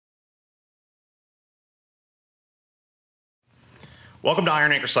Welcome to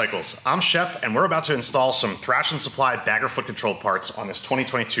Iron Anchor Cycles. I'm Shep, and we're about to install some Thrashin Supply bagger foot control parts on this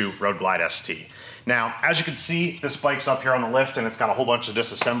 2022 Road Glide ST. Now, as you can see, this bike's up here on the lift, and it's got a whole bunch of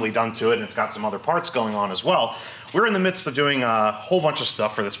disassembly done to it, and it's got some other parts going on as well. We're in the midst of doing a whole bunch of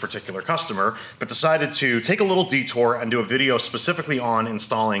stuff for this particular customer, but decided to take a little detour and do a video specifically on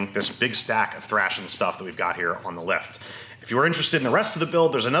installing this big stack of Thrashin stuff that we've got here on the lift. If you are interested in the rest of the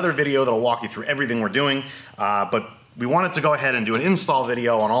build, there's another video that'll walk you through everything we're doing, but we wanted to go ahead and do an install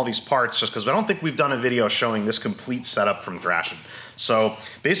video on all these parts just because I don't think we've done a video showing this complete setup from Thrashin. So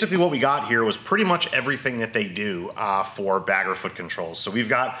basically what we got here was pretty much everything that they do for bagger foot controls. So we've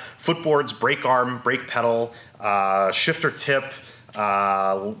got footboards, brake arm, brake pedal, shifter tip,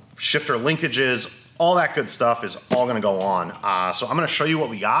 shifter linkages, all that good stuff is all gonna go on. So I'm gonna show you what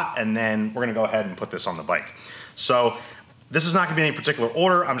we got, and then we're gonna go ahead and put this on the bike. So this is not gonna be any particular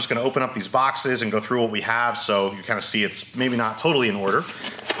order. I'm just gonna open up these boxes and go through what we have so you kind of see it's maybe not totally in order.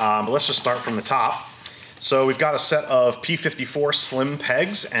 But let's just start from the top. So we've got a set of P54 slim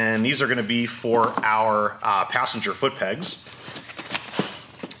pegs, and these are gonna be for our passenger foot pegs.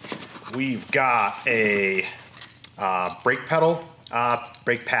 We've got a brake pedal,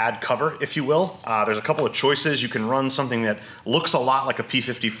 brake pad cover, if you will. There's a couple of choices. You can run something that looks a lot like a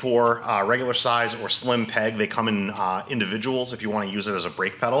P54 regular size or slim peg. They come in individuals if you want to use it as a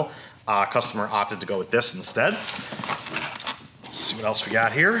brake pedal. Customer opted to go with this instead. Let's see what else we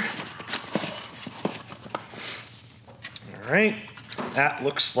got here. All right, that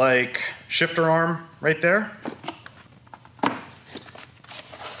looks like shifter arm right there.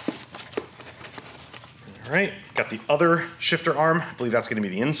 All right, got the other shifter arm. I believe that's going to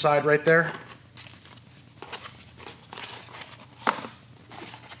be the inside right there.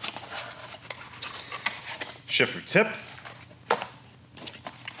 Shifter tip.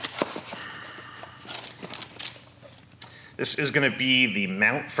 This is going to be the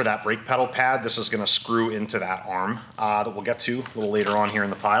mount for that brake pedal pad. This is going to screw into that arm that we'll get to a little later on here in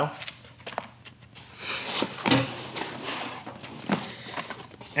the pile.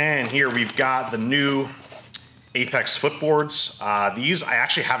 And here we've got the new Apex footboards. These I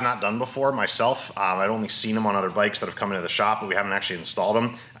actually have not done before myself. I'd only seen them on other bikes that have come into the shop, but we haven't actually installed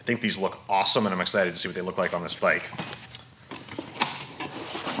them. I think these look awesome, and I'm excited to see what they look like on this bike.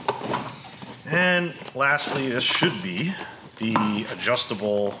 And lastly, this should be the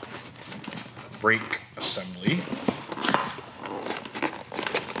adjustable brake assembly.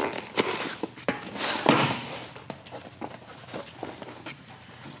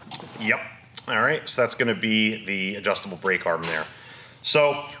 Yep. All right, so that's gonna be the adjustable brake arm there.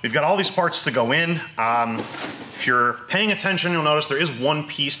 So we've got all these parts to go in. If you're paying attention, you'll notice there is one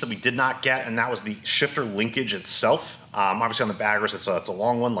piece that we did not get, and that was the shifter linkage itself. Obviously on the baggers, it's a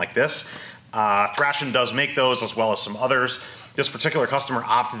long one like this. Thrashin does make those as well as some others. This particular customer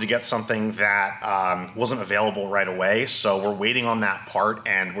opted to get something that wasn't available right away, so we're waiting on that part,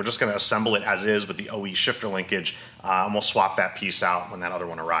 and we're just gonna assemble it as is with the OE shifter linkage, and we'll swap that piece out when that other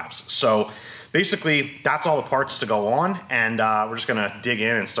one arrives. So basically, that's all the parts to go on, and we're just gonna dig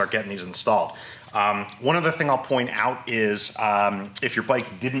in and start getting these installed. One other thing I'll point out is if your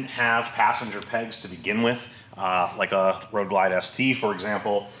bike didn't have passenger pegs to begin with, like a Road Glide ST, for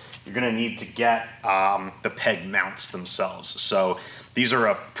example, you're gonna need to get the peg mounts themselves. So these are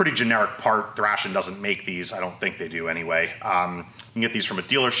a pretty generic part. Thrashin doesn't make these. I don't think they do anyway. You can get these from a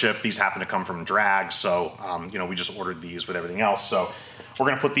dealership. These happen to come from Drag, so you know, we just ordered these with everything else. So we're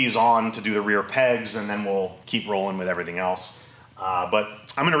gonna put these on to do the rear pegs, and then we'll keep rolling with everything else. But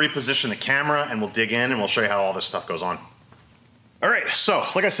I'm gonna reposition the camera, and we'll dig in, and we'll show you how all this stuff goes on. All right, so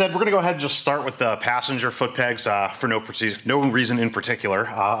like I said, we're gonna go ahead and just start with the passenger foot pegs for no reason in particular,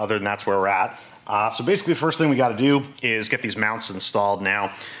 other than that's where we're at. So basically the first thing we gotta do is get these mounts installed.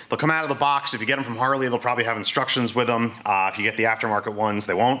 Now, they'll come out of the box. If you get them from Harley, they'll probably have instructions with them. If you get the aftermarket ones,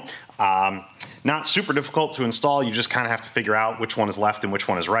 they won't. Not super difficult to install. You just kind of have to figure out which one is left and which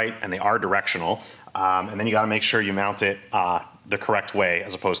one is right, and they are directional. And then you gotta make sure you mount it the correct way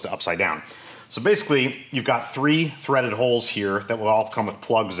as opposed to upside down. So basically, you've got 3 threaded holes here that will all come with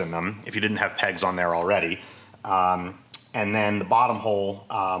plugs in them if you didn't have pegs on there already. And then the bottom hole,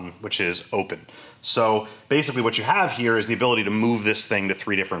 which is open. So basically what you have here is the ability to move this thing to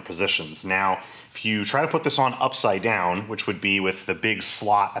 3 different positions. Now, if you try to put this on upside down, which would be with the big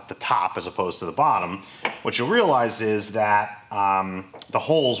slot at the top as opposed to the bottom, what you'll realize is that the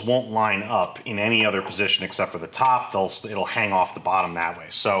holes won't line up in any other position except for the top. It'll hang off the bottom that way.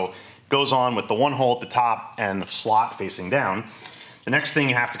 So goes on with the one hole at the top and the slot facing down. The next thing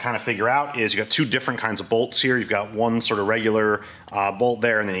you have to kind of figure out is you've got 2 different kinds of bolts here. You've got one sort of regular bolt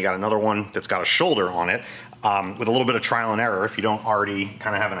there, and then you got another one that's got a shoulder on it. with a little bit of trial and error, if you don't already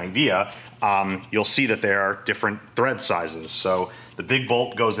kind of have an idea, you'll see that there are different thread sizes. So the big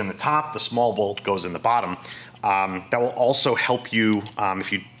bolt goes in the top, the small bolt goes in the bottom. That will also help you,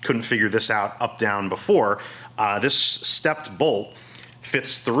 if you couldn't figure this out up down before, this stepped bolt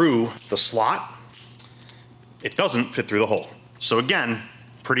fits through the slot. It doesn't fit through the hole. So again,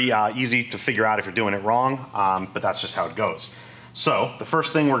 pretty easy to figure out if you're doing it wrong, but that's just how it goes. So the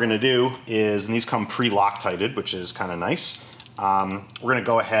first thing we're gonna do is, and these come pre-Loctited, which is kind of nice, we're gonna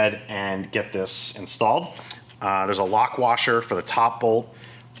go ahead and get this installed. There's a lock washer for the top bolt.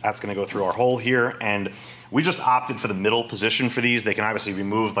 That's gonna go through our hole here, and we just opted for the middle position for these. They can obviously be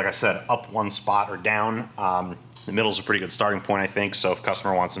moved, like I said, up one spot or down. The middle's a pretty good starting point, I think, so if a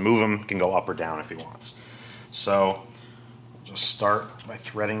customer wants to move them, it can go up or down if he wants. So we'll just start by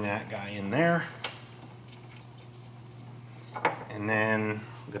threading that guy in there. And then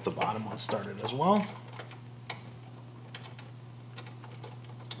we'll get the bottom one started as well.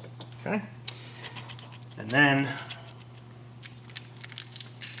 Okay. And then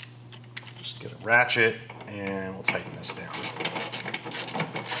just get a ratchet and we'll tighten this down.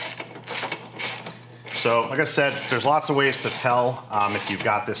 So like I said, there's lots of ways to tell if you've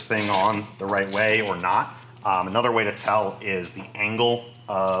got this thing on the right way or not. Another way to tell is the angle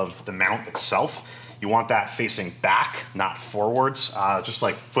of the mount itself. You want that facing back, not forwards, just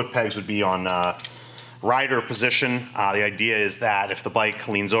like foot pegs would be on rider position. The idea is that if the bike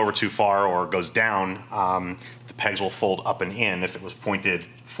leans over too far or goes down, the pegs will fold up and in. If it was pointed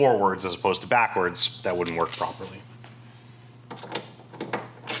forwards as opposed to backwards, that wouldn't work properly.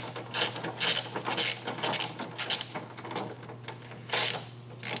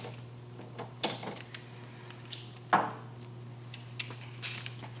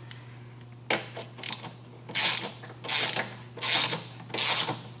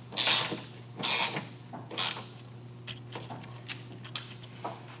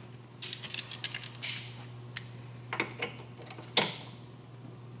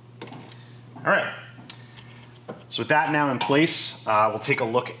 All right, so with that now in place, we'll take a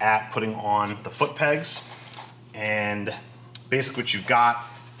look at putting on the foot pegs. And basically what you've got,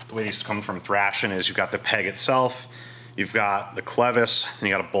 the way these come from Thrashin, is you've got the peg itself, you've got the clevis, and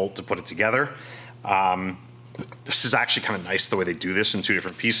you got a bolt to put it together. This is actually kind of nice the way they do this in two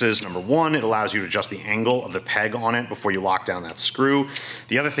different pieces. Number one, it allows you to adjust the angle of the peg on it before you lock down that screw.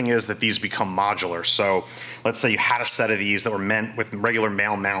 The other thing is that these become modular. So let's say you had a set of these that were meant with regular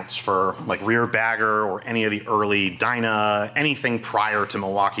male mounts for like rear bagger or any of the early Dyna, anything prior to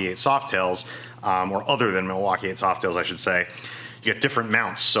Milwaukee 8 Softails, or other than Milwaukee 8 Softails, I should say. You get different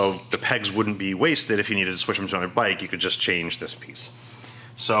mounts, so the pegs wouldn't be wasted if you needed to switch them to another bike. You could just change this piece.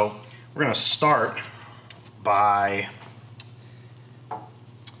 So we're gonna start by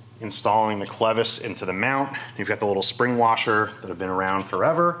installing the clevis into the mount. You've got the little spring washer that have been around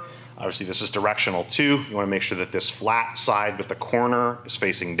forever. Obviously this is directional too. You want to make sure that this flat side with the corner is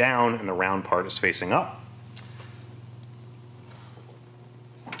facing down and the round part is facing up.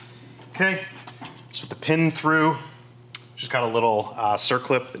 Okay, so with the pin through, just got a little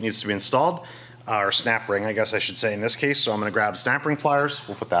circlip that needs to be installed, or snap ring I guess I should say in this case. So I'm going to grab snap ring pliers,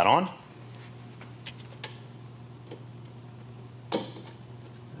 we'll put that on.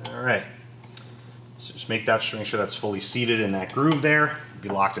 All right, so just make sure that's fully seated in that groove there, be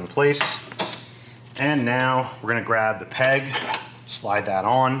locked in place. And now we're gonna grab the peg, slide that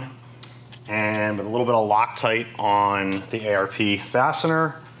on, and with a little bit of Loctite on the ARP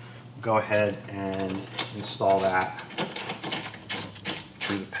fastener, go ahead and install that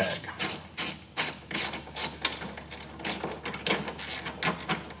through the peg.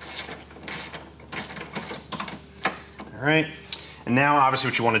 All right. And now obviously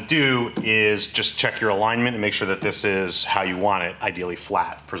what you want to do is just check your alignment and make sure that this is how you want it, ideally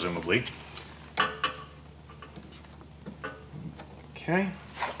flat, presumably. Okay.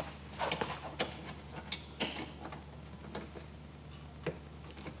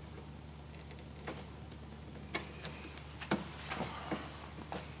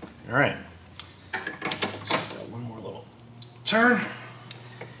 All right. Got one more little turn.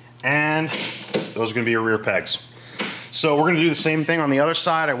 And those are going to be your rear pegs. So we're going to do the same thing on the other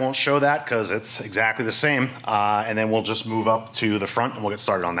side. I won't show that because it's exactly the same. And then we'll just move up to the front and we'll get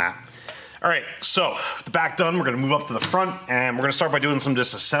started on that. All right, so with the back done, we're going to move up to the front and we're going to start by doing some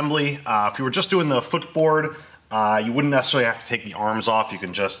disassembly. If you were just doing the footboard, you wouldn't necessarily have to take the arms off. You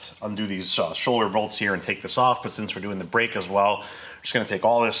can just undo these shoulder bolts here and take this off. But since we're doing the brake as well, we're just going to take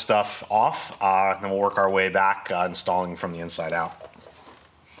all this stuff off and then we'll work our way back installing from the inside out.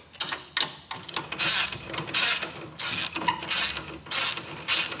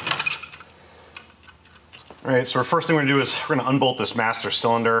 All right, so the first thing we're gonna do is we're gonna unbolt this master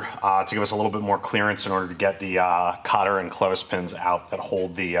cylinder to give us a little bit more clearance in order to get the cotter and clevis pins out that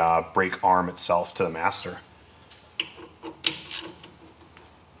hold the brake arm itself to the master.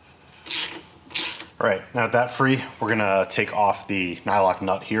 All right, now with that free, we're gonna take off the nylock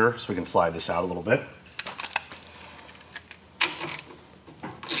nut here so we can slide this out a little bit.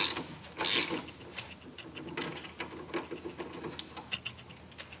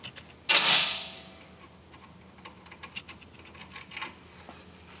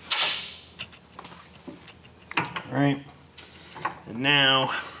 All right, and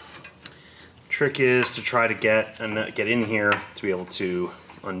now the trick is to try to get in here to be able to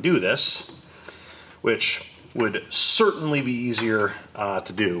undo this, which would certainly be easier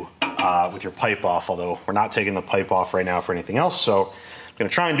to do with your pipe off, although we're not taking the pipe off right now for anything else, so I'm gonna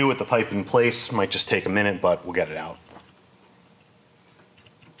try and do it with the pipe in place. Might just take a minute, but we'll get it out.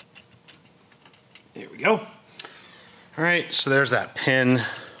 There we go. All right, so there's that pin,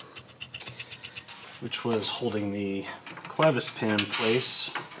 which was holding the clevis pin in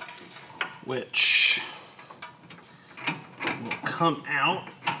place, which will come out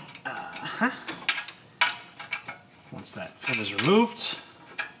once that pin is removed.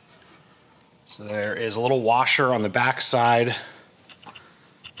 So there is a little washer on the back side,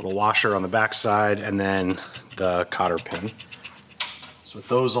 and then the cotter pin. So with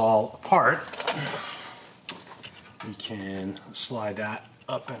those all apart, we can slide that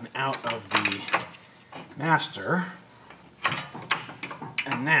up and out of the master.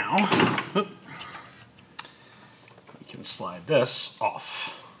 And now, we can slide this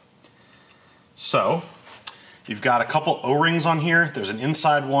off. So, you've got a couple O-rings on here. There's an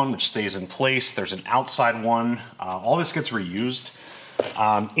inside one which stays in place. There's an outside one. All this gets reused.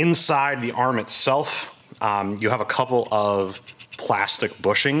 Inside the arm itself, you have a couple of plastic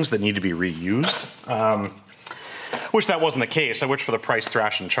bushings that need to be reused. Wish that wasn't the case. I wish for the price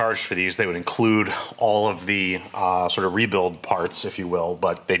Thrashin charged for these, they would include all of the sort of rebuild parts, if you will,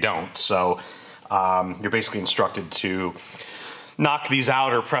 but they don't. So you're basically instructed to knock these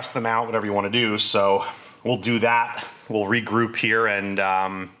out or press them out, whatever you want to do. So we'll do that. We'll regroup here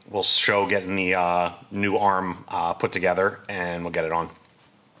and we'll show getting the new arm put together, and we'll get it on.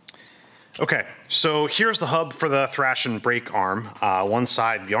 Okay, so here's the hub for the Thrashin brake arm. One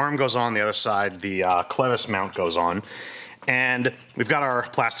side the arm goes on, the other side the clevis mount goes on. And we've got our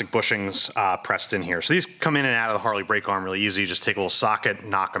plastic bushings pressed in here. So these come in and out of the Harley brake arm really easy. Just take a little socket,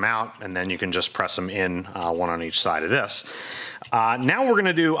 knock them out, and then you can just press them in, one on each side of this. Now we're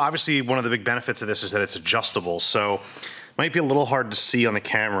gonna do, obviously one of the big benefits of this is that it's adjustable. So it might be a little hard to see on the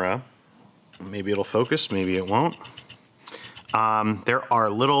camera. Maybe it'll focus, maybe it won't. There are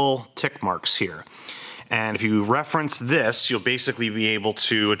little tick marks here. And if you reference this, you'll basically be able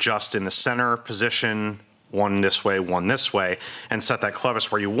to adjust in the center position, one this way, and set that clevis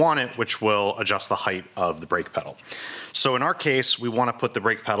where you want it, which will adjust the height of the brake pedal. So in our case, we want to put the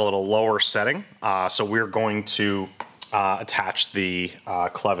brake pedal at a lower setting. So we're going to attach the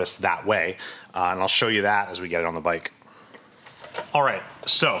clevis that way. And I'll show you that as we get it on the bike. All right,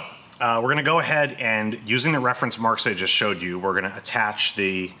 so we're gonna go ahead and, using the reference marks I just showed you, we're gonna attach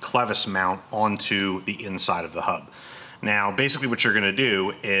the clevis mount onto the inside of the hub. Now, basically what you're gonna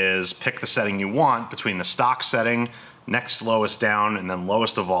do is pick the setting you want between the stock setting, next lowest down, and then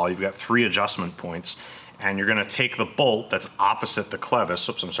lowest of all. You've got 3 adjustment points, and you're gonna take the bolt that's opposite the clevis.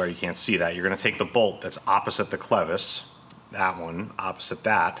 Oops, I'm sorry, you can't see that. You're gonna take the bolt that's opposite the clevis, that one, opposite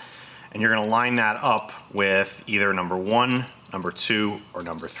that, and you're gonna line that up with either number 1, number 2, or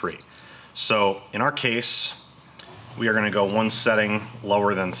number 3. So in our case, we are going to go one setting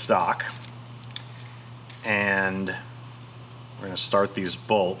lower than stock, and we're going to start these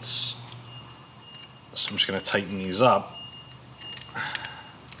bolts. So I'm just going to tighten these up,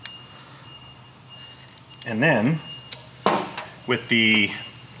 and then with the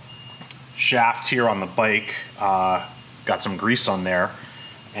shaft here on the bike, got some grease on there,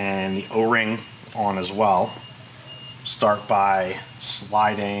 and the O-ring on as well. Start by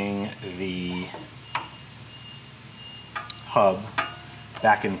sliding the hub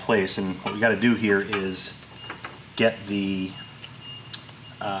back in place, and what we got to do here is get the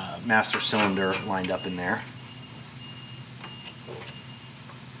master cylinder lined up in there.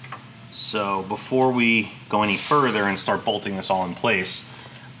 So before we go any further and start bolting this all in place,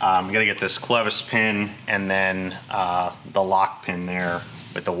 we got to get this clevis pin and then the lock pin there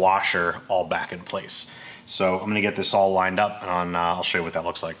with the washer all back in place. So I'm gonna get this all lined up, and I'll show you what that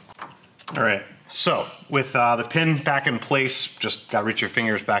looks like. All right, so with the pin back in place, just gotta reach your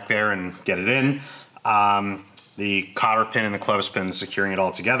fingers back there and get it in. The cotter pin and the clevis pin securing it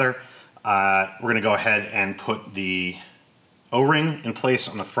all together. we're going to go ahead and put the O-ring in place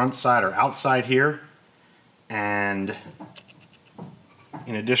on the front side or outside here. And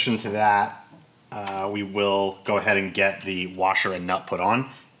in addition to that, we will go ahead and get the washer and nut put on.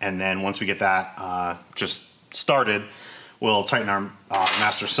 And then once we get that just started, we'll tighten our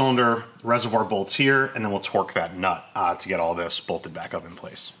master cylinder reservoir bolts here, and then we'll torque that nut to get all this bolted back up in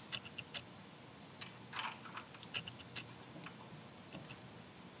place.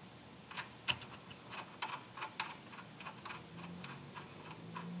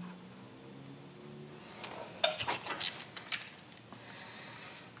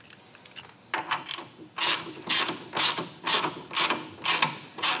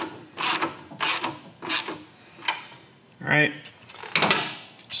 Alright,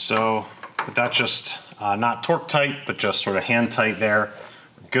 so with that just not torque tight, but just sort of hand tight there,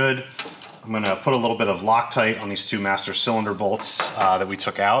 we're good. I'm going to put a little bit of Loctite on these two master cylinder bolts that we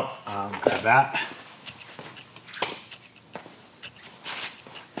took out. Grab that.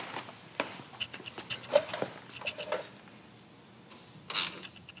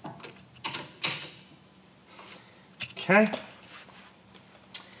 Okay.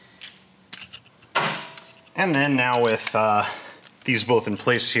 And then now with these both in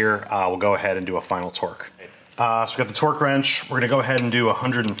place here, we'll go ahead and do a final torque. So we've got the torque wrench. We're gonna go ahead and do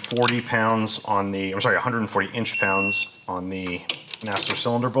 140 pounds on the, 140 inch-pounds on the master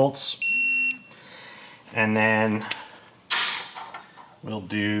cylinder bolts. And then we'll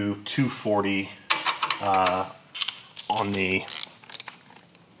do 240 on the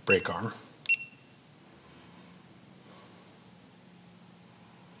brake arm.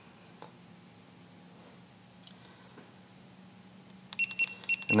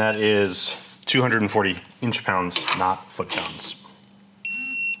 And that is 240 inch-pounds, not foot-pounds.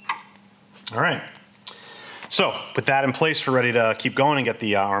 All right. So with that in place, we're ready to keep going and get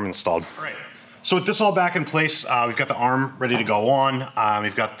the arm installed. All right. So with this all back in place, we've got the arm ready to go on.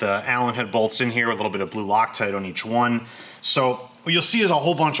 We've got the Allen head bolts in here with a little bit of blue Loctite on each one. So what you'll see is a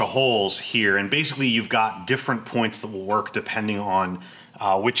whole bunch of holes here, and basically you've got different points that will work depending on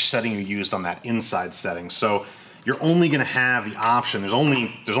which setting you used on that inside setting. So you're only going to have the option, there's only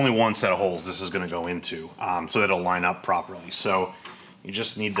one set of holes this is going to go into, so that it'll line up properly. So you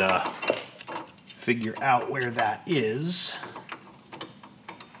just need to figure out where that is.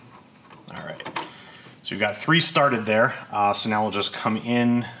 All right, so we've got 3 started there, so now we'll just come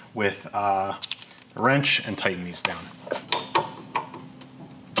in with a wrench and tighten these down.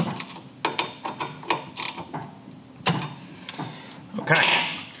 Okay.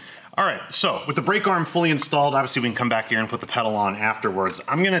 All right, so with the brake arm fully installed, obviously we can come back here and put the pedal on afterwards.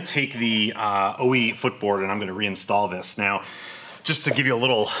 I'm gonna take the OE footboard and I'm gonna reinstall this. Now, just to give you a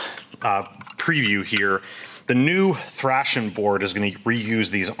little preview here, the new Thrashin board is gonna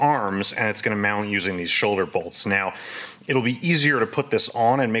reuse these arms and it's gonna mount using these shoulder bolts. Now, it'll be easier to put this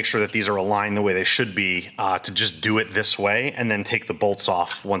on and make sure that these are aligned the way they should be to just do it this way and then take the bolts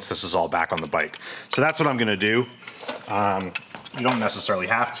off once this is all back on the bike. So that's what I'm gonna do. You don't necessarily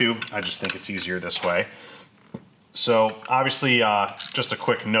have to, I just think it's easier this way. So obviously, just a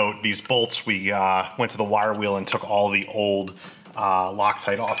quick note, these bolts, we went to the wire wheel and took all the old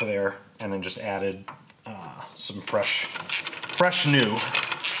Loctite off of there and then just added some fresh new.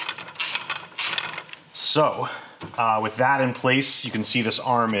 So with that in place, you can see this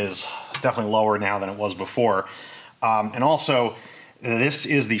arm is definitely lower now than it was before. And also, this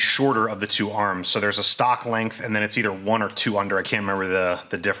is the shorter of the 2 arms. So there's a stock length and then it's either 1 or 2 under. I can't remember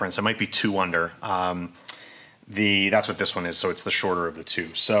the difference. It might be 2 under. That's what this one is. So it's the shorter of the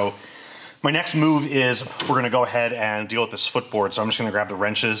 2. So my next move is we're gonna go ahead and deal with this footboard. So I'm just gonna grab the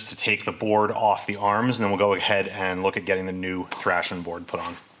wrenches to take the board off the arms and then we'll go ahead and look at getting the new Thrashin board put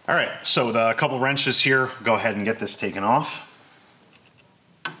on. All right, so with a couple wrenches here, go ahead and get this taken off.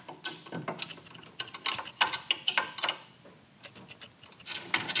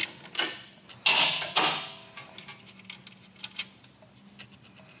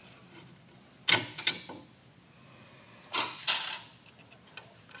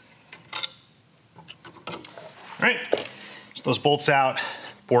 All right, so those bolts out,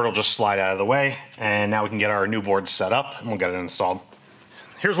 board will just slide out of the way, and now we can get our new board set up and we'll get it installed.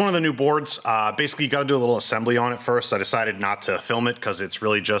 Here's one of the new boards. Basically, you gotta do a little assembly on it first. I decided not to film it because it's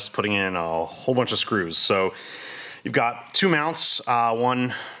really just putting in a whole bunch of screws. So you've got 2 mounts,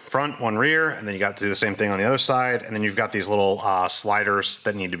 one front, one rear, and then you got to do the same thing on the other side, and then you've got these little sliders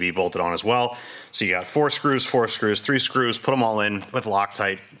that need to be bolted on as well. So you got 4 screws, 3 screws, put them all in with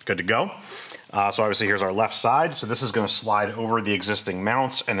Loctite, good to go. So obviously here's our left side. So this is gonna slide over the existing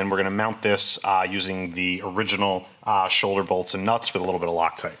mounts and then we're gonna mount this using the original shoulder bolts and nuts with a little bit of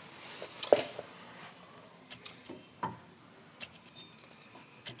Loctite.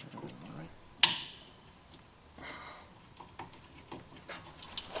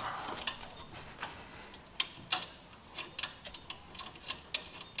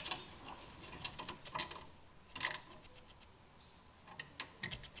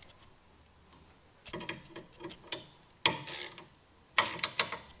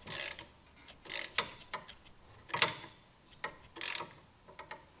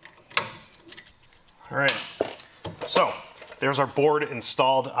 All right, so there's our board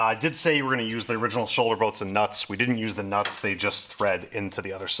installed. I did say you were going to use the original shoulder bolts and nuts. We didn't use the nuts. They just thread into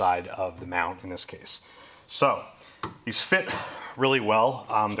the other side of the mount in this case. So these fit really well.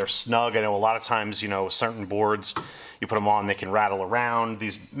 They're snug. I know a lot of times, you know, certain boards, you put them on, they can rattle around.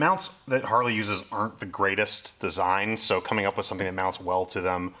 These mounts that Harley uses aren't the greatest design, so coming up with something that mounts well to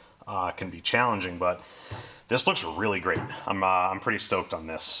them can be challenging, but this looks really great. I'm pretty stoked on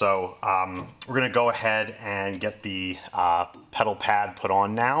this. So we're gonna go ahead and get the pedal pad put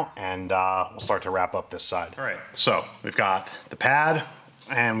on now, and we'll start to wrap up this side. All right, so we've got the pad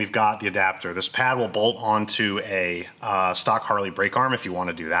and we've got the adapter. This pad will bolt onto a stock Harley brake arm if you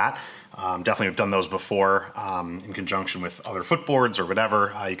wanna do that. Definitely have done those before in conjunction with other footboards or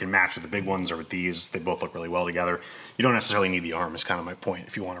whatever. You can match with the big ones or with these. They both look really well together. You don't necessarily need the arm is kind of my point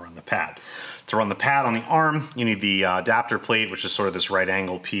if you want to run the pad. To run the pad on the arm, you need the adapter plate, which is sort of this right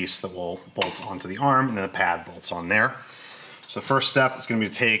angle piece that will bolt onto the arm, and then the pad bolts on there. So the first step is going to be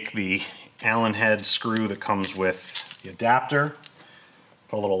to take the Allen head screw that comes with the adapter,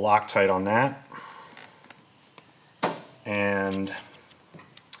 put a little Loctite on that, and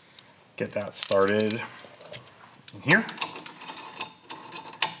get that started in here.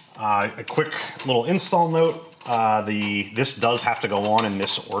 A quick little install note, this does have to go on in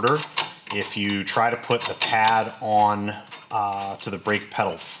this order. If you try to put the pad on to the brake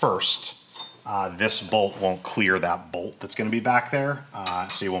pedal first, this bolt won't clear that bolt that's going to be back there,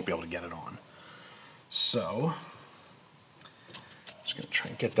 so you won't be able to get it on. So, just going to try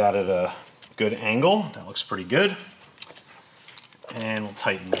and get that at a good angle. That looks pretty good. And we'll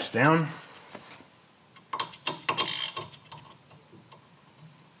tighten this down.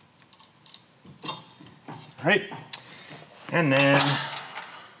 All right, and then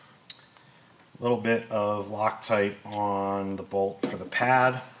a little bit of Loctite on the bolt for the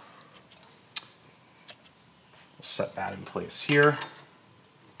pad. We'll set that in place here.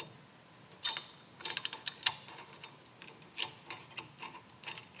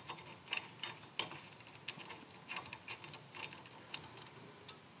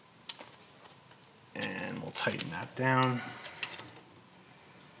 And we'll tighten that down.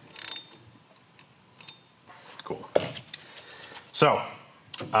 Cool. So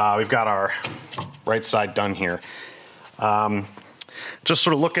we've got our right side done here. Just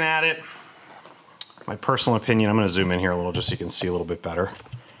sort of looking at it, my personal opinion, I'm going to zoom in here a little just so you can see a little bit better.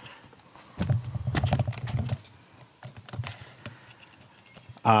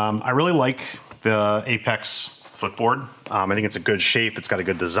 I really like the Apex footboard. I think it's a good shape. It's got a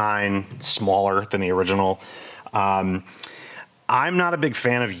good design, smaller than the original. I'm not a big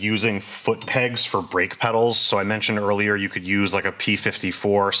fan of using foot pegs for brake pedals. So I mentioned earlier you could use like a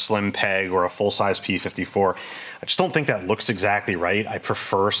P54 slim peg or a full-size P54. I just don't think that looks exactly right. I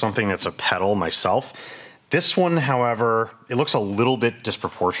prefer something that's a pedal myself. This one, however, it looks a little bit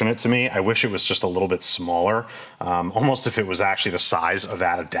disproportionate to me. I wish it was just a little bit smaller. Almost if it was actually the size of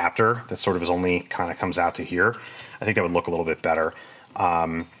that adapter that sort of is only kind of comes out to here. I think that would look a little bit better.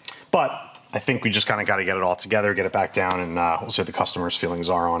 But I think we just kind of got to get it all together, get it back down, and we'll see what the customer's feelings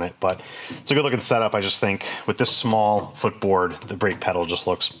are on it. But it's a good looking setup. I just think with this small footboard, the brake pedal just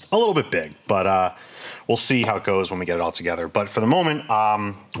looks a little bit big, but we'll see how it goes when we get it all together. But for the moment,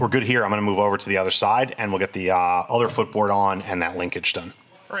 we're good here. I'm going to move over to the other side and we'll get the other footboard on and that linkage done.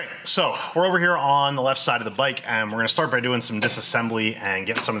 All right, so we're over here on the left side of the bike and we're going to start by doing some disassembly and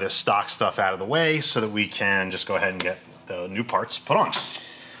get some of this stock stuff out of the way so that we can just go ahead and get the new parts put on.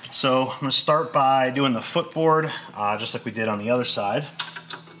 So I'm going to start by doing the footboard, just like we did on the other side.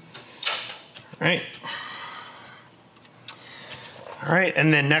 All right,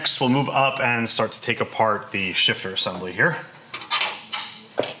 and then next we'll move up and start to take apart the shifter assembly here.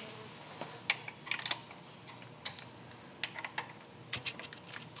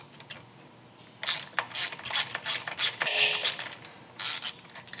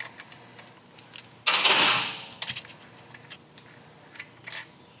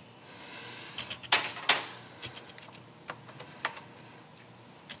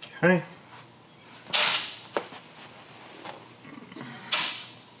 Okay.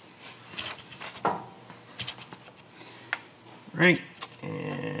 Right,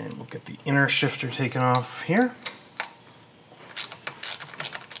 and we'll get the inner shifter taken off here.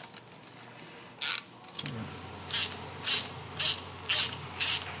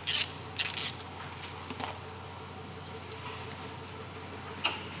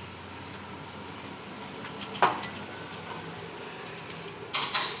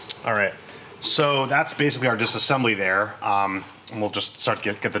 All right, So that's basically our disassembly there. And we'll just start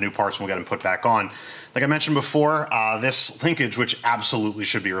to get the new parts and we'll get them put back on. Like I mentioned before, this linkage, which absolutely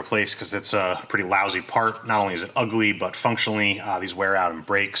should be replaced because it's a pretty lousy part. Not only is it ugly, but functionally these wear out and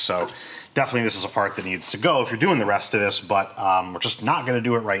break. So definitely this is a part that needs to go if you're doing the rest of this, but we're just not gonna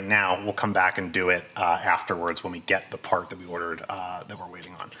do it right now. We'll come back and do it afterwards when we get the part that we ordered that we're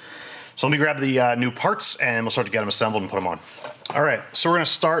waiting on. So let me grab the new parts and we'll start to get them assembled and put them on. All right, so we're gonna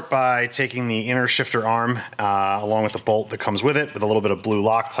start by taking the inner shifter arm along with the bolt that comes with it with a little bit of blue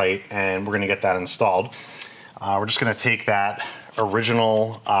Loctite, and we're gonna get that installed. We're just gonna take that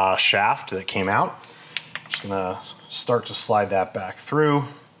original shaft that came out. Just gonna start to slide that back through.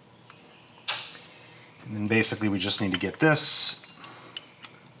 And then basically we just need to get this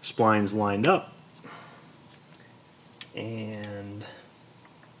splines lined up and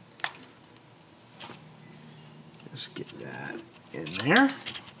just get that in there.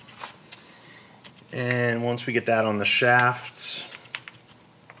 And once we get that on the shaft,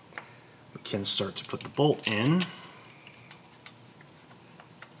 we can start to put the bolt in.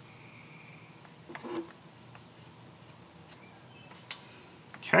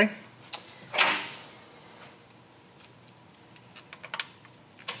 Okay.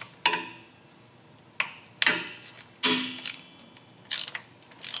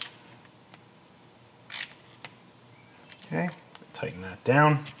 Okay, tighten that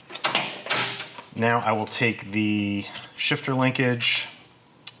down. Now I will take the shifter linkage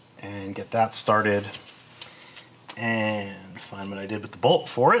and get that started and find what I did with the bolt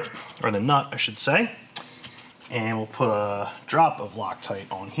for it, or the nut I should say. And we'll put a drop of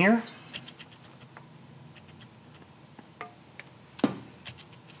Loctite on here.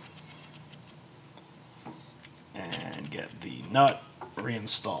 And get the nut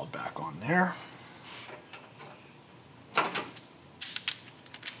reinstalled back on there.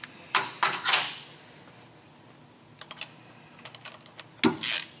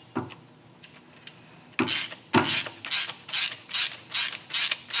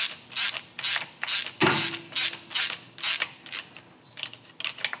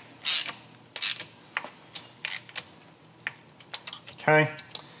 Okay,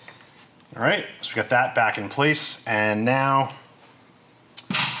 all right, so we got that back in place, and now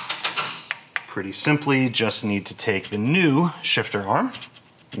pretty simply just need to take the new shifter arm,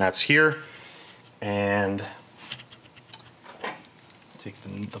 and that's here, and take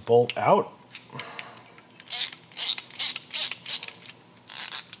the bolt out.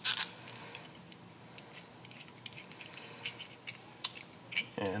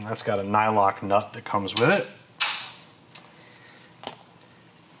 And that's got a nylock nut that comes with it.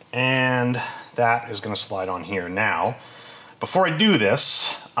 And that is going to slide on here. Now, before I do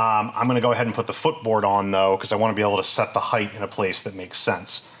this, I'm going to go ahead and put the footboard on though, because I want to be able to set the height in a place that makes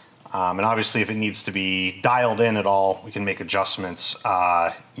sense. And obviously if it needs to be dialed in at all, we can make adjustments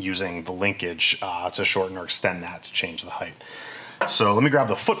using the linkage to shorten or extend that to change the height. So let me grab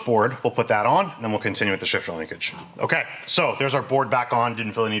the footboard, we'll put that on, and then we'll continue with the shifter linkage. Okay, so there's our board back on.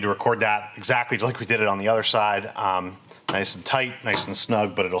 Didn't really need to record that exactly like we did it on the other side. Nice and tight, nice and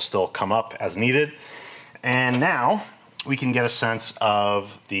snug, but it'll still come up as needed. And now we can get a sense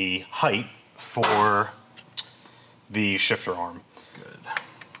of the height for the shifter arm. Good.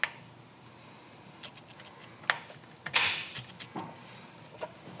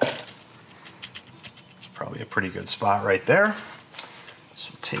 It's probably a pretty good spot right there.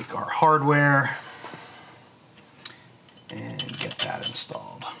 So we'll take our hardware and get that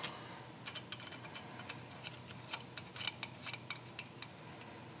installed.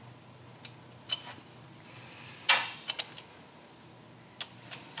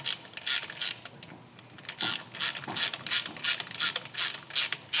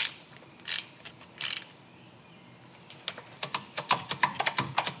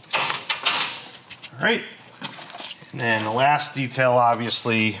 All right, and then the last detail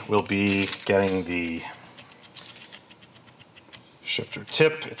obviously will be getting the shifter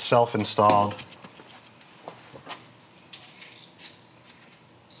tip itself installed.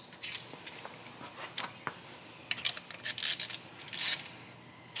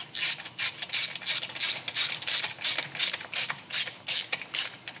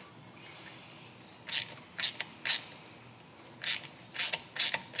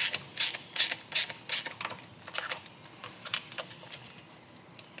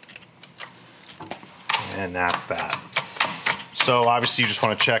 And that's that. So obviously you just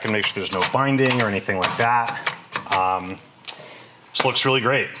want to check and make sure there's no binding or anything like that. This looks really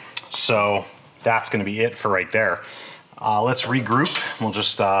great. So that's going to be it for right there. Let's regroup. We'll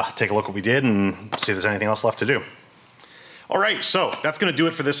just take a look at what we did and see if there's anything else left to do. All right, so that's gonna do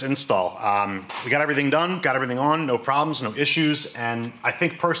it for this install. We got everything done, got everything on, no problems, no issues, and I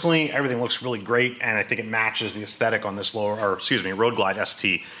think personally everything looks really great, and I think it matches the aesthetic on this Road Glide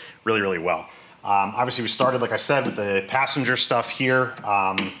ST really, really well. Obviously we started, like I said, with the passenger stuff here,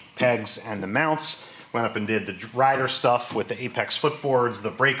 pegs and the mounts. Went up and did the rider stuff with the Apex footboards,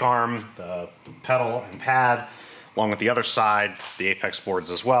 the brake arm, the pedal and pad, along with the other side, the Apex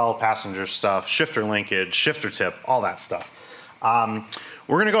boards as well, passenger stuff, shifter linkage, shifter tip, all that stuff.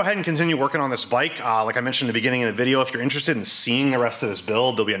 We're gonna go ahead and continue working on this bike. Like I mentioned in the beginning of the video, if you're interested in seeing the rest of this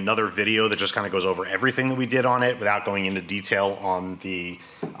build, there'll be another video that just kind of goes over everything that we did on it without going into detail on the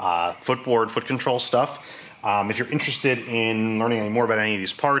foot control stuff. If you're interested in learning any more about any of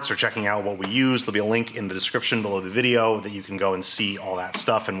these parts or checking out what we use, there'll be a link in the description below the video that you can go and see all that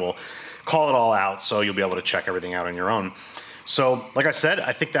stuff, and we'll call it all out so you'll be able to check everything out on your own. So like I said,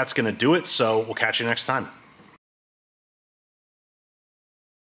 I think that's gonna do it, so we'll catch you next time.